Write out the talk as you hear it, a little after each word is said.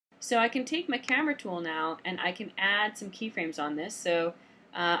So I can take my camera tool now and I can add some keyframes on this. So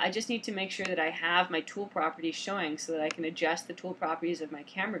I just need to make sure that I have my tool properties showing so that I can adjust the tool properties of my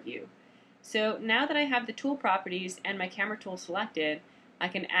camera view. So now that I have the tool properties and my camera tool selected, I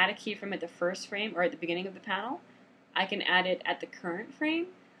can add a keyframe at the first frame or at the beginning of the panel. I can add it at the current frame,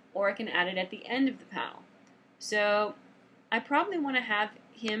 or I can add it at the end of the panel. So I probably want to have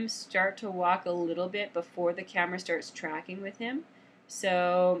him start to walk a little bit before the camera starts tracking with him.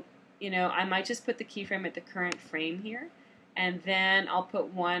 So, I might just put the keyframe at the current frame here, and then I'll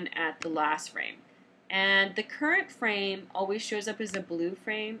put one at the last frame. And the current frame always shows up as a blue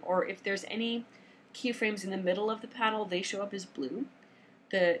frame, or if there's any keyframes in the middle of the panel, they show up as blue.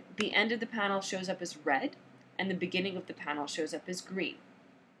 The end of the panel shows up as red, and the beginning of the panel shows up as green.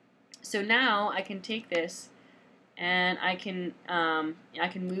 So now I can take this and I can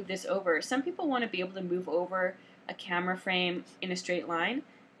move this over. Some people want to be able to move over a camera frame in a straight line,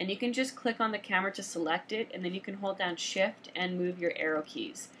 and you can just click on the camera to select it, and then you can hold down Shift and move your arrow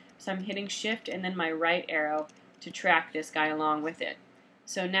keys. So I'm hitting Shift and then my right arrow to track this guy along with it.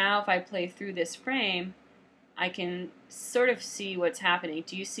 So now if I play through this frame, I can sort of see what's happening.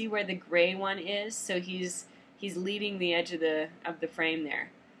 Do you see where the gray one is? So he's leading the edge of the frame there.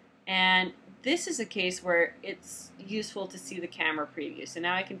 And this is a case where it's useful to see the camera preview. So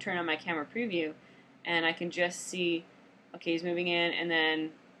now I can turn on my camera preview and I can just see, okay, he's moving in, and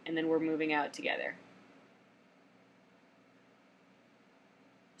then we're moving out together.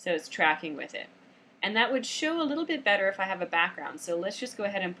 So it's tracking with it. And that would show a little bit better if I have a background. So let's just go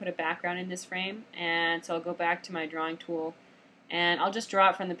ahead and put a background in this frame. And so I'll go back to my drawing tool and I'll just draw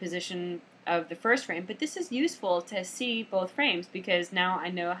it from the position of the first frame. But this is useful to see both frames because now I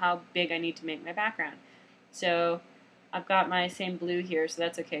know how big I need to make my background. So I've got my same blue here, so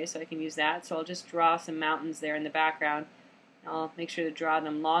that's okay, so I can use that. So I'll just draw some mountains there in the background. I'll make sure to draw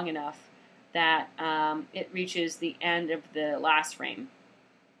them long enough that it reaches the end of the last frame.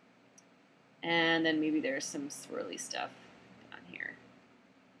 And then maybe there's some swirly stuff on here.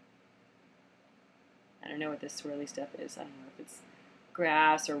 I don't know what this swirly stuff is. I don't know if it's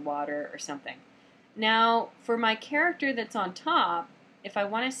grass or water or something. Now, for my character that's on top, if I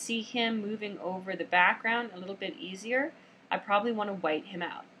want to see him moving over the background a little bit easier, I probably want to white him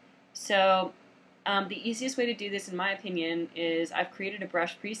out. So the easiest way to do this, in my opinion, is I've created a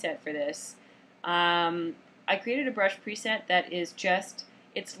brush preset for this. I created a brush preset that is just,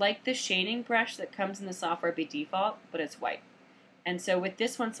 it's like the shading brush that comes in the software by default, but it's white. And so with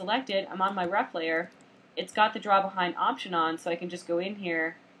this one selected, I'm on my rough layer. It's got the draw behind option on, so I can just go in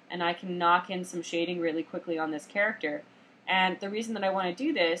here and I can knock in some shading really quickly on this character. And the reason that I want to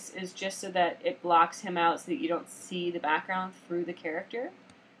do this is just so that it blocks him out so that you don't see the background through the character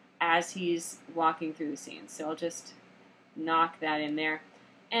as he's walking through the scene. So I'll just knock that in there.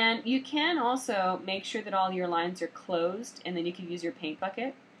 And you can also make sure that all your lines are closed, and then you can use your paint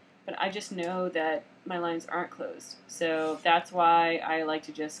bucket. But I just know that my lines aren't closed. So that's why I like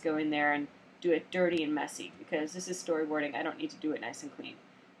to just go in there and do it dirty and messy, because this is storyboarding. I don't need to do it nice and clean.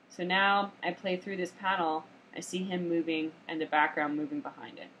 So now I play through this panel. I see him moving and the background moving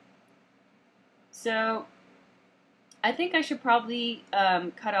behind it. So I think I should probably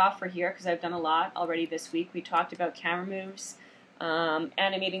cut off for here because I've done a lot already this week. We talked about camera moves,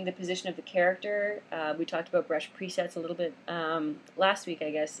 animating the position of the character. We talked about brush presets a little bit last week, I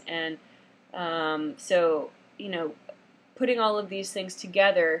guess. And so, putting all of these things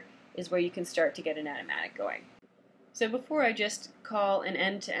together is where you can start to get an animatic going. So before I just call an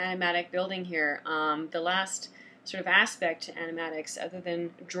end to animatic building here, the last sort of aspect to animatics, other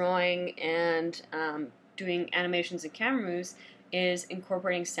than drawing and doing animations and camera moves, is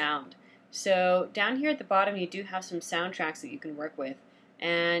incorporating sound. So down here at the bottom you do have some soundtracks that you can work with,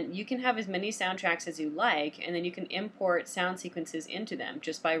 and you can have as many soundtracks as you like, and then you can import sound sequences into them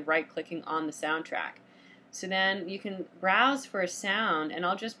just by right-clicking on the soundtrack. So then you can browse for a sound, and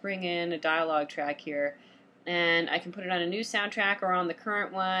I'll just bring in a dialogue track here, and I can put it on a new soundtrack or on the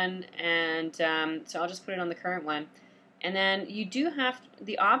current one, and so I'll just put it on the current one. And then you do have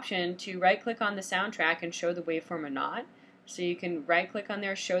the option to right-click on the soundtrack and show the waveform or not. So you can right-click on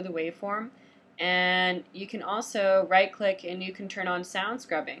there, show the waveform, and you can also right-click and you can turn on sound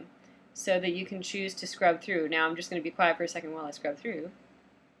scrubbing so that you can choose to scrub through. Now I'm just going to be quiet for a second while I scrub through.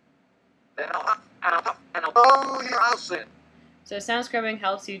 So sound scrubbing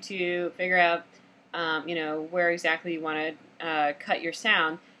helps you to figure out where exactly you want to cut your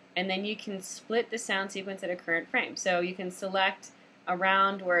sound, and then you can split the sound sequence at a current frame. So you can select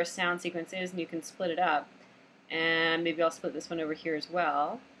around where a sound sequence is and you can split it up. And maybe I'll split this one over here as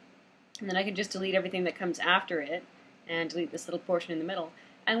well. And then I can just delete everything that comes after it and delete this little portion in the middle.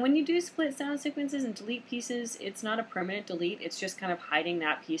 And when you do split sound sequences and delete pieces, it's not a permanent delete, it's just kind of hiding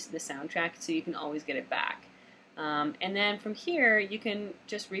that piece of the soundtrack so you can always get it back. And then from here, you can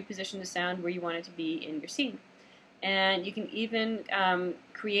just reposition the sound where you want it to be in your scene. And you can even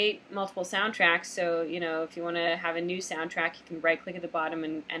create multiple soundtracks. So, you know, if you want to have a new soundtrack, you can right-click at the bottom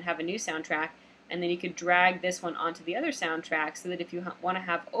and have a new soundtrack. And then you could drag this one onto the other soundtrack so that if you want to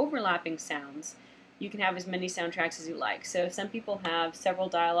have overlapping sounds, you can have as many soundtracks as you like. So some people have several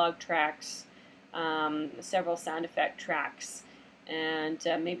dialogue tracks, several sound effect tracks, and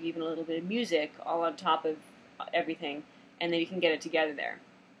maybe even a little bit of music all on top of everything, and then you can get it together there.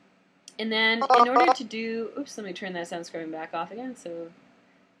 And then in order to do, oops, let me turn that sound scrubbing back off again.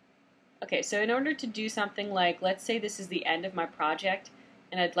 Okay, so in order to do something like, let's say this is the end of my project,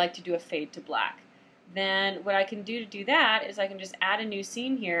 and I'd like to do a fade to black. Then what I can do to do that is I can just add a new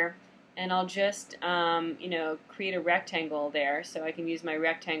scene here, and I'll just, you know, create a rectangle there. So I can use my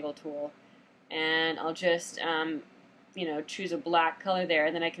rectangle tool, and I'll just, you know, choose a black color there,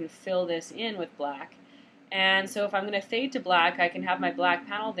 and then I can fill this in with black. And so if I'm going to fade to black, I can have my black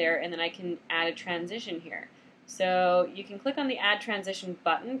panel there, and then I can add a transition here. So you can click on the Add Transition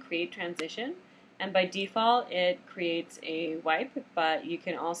button, Create Transition, and by default it creates a wipe, but you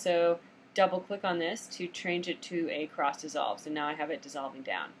can also double click on this to change it to a cross dissolve. So now I have it dissolving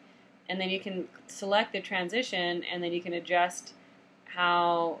down. And then you can select the transition, and then you can adjust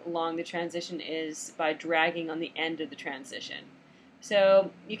how long the transition is by dragging on the end of the transition.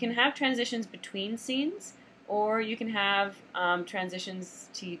 So you can have transitions between scenes, or you can have transitions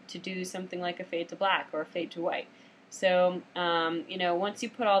to do something like a fade to black or a fade to white. So, you know, once you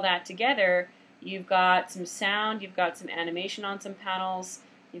put all that together, you've got some sound, you've got some animation on some panels,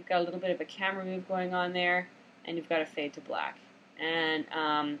 you've got a little bit of a camera move going on there, and you've got a fade to black.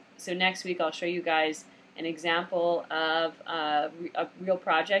 And so next week I'll show you guys an example of a real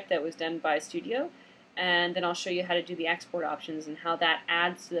project that was done by a studio, and then I'll show you how to do the export options and how that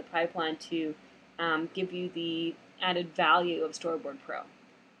adds to the pipeline to give you the added value of Storyboard Pro.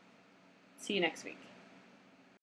 See you next week.